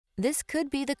This could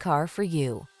be the car for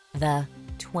you. The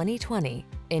 2020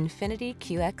 INFINITI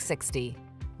QX60.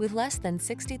 With less than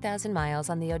 60,000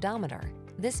 miles on the odometer,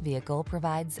 this vehicle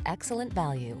provides excellent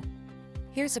value.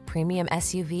 Here's a premium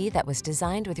SUV that was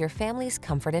designed with your family's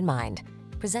comfort in mind.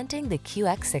 Presenting the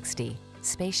QX60.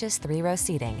 Spacious 3-row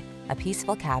seating, a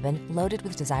peaceful cabin loaded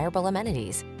with desirable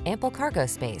amenities, ample cargo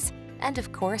space, and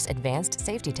of course, advanced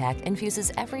safety tech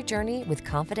infuses every journey with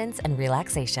confidence and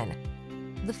relaxation.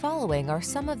 The following are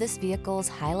some of this vehicle's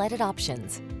highlighted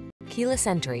options: keyless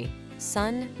entry,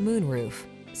 sun, moonroof,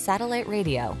 satellite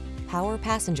radio, power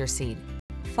passenger seat,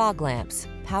 fog lamps,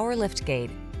 power liftgate,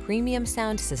 premium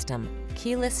sound system,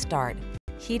 keyless start,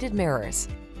 heated mirrors,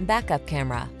 backup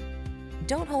camera.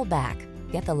 Don't hold back.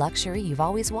 Get the luxury you've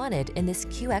always wanted in this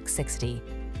QX60.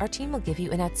 Our team will give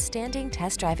you an outstanding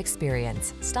test drive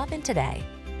experience. Stop in today.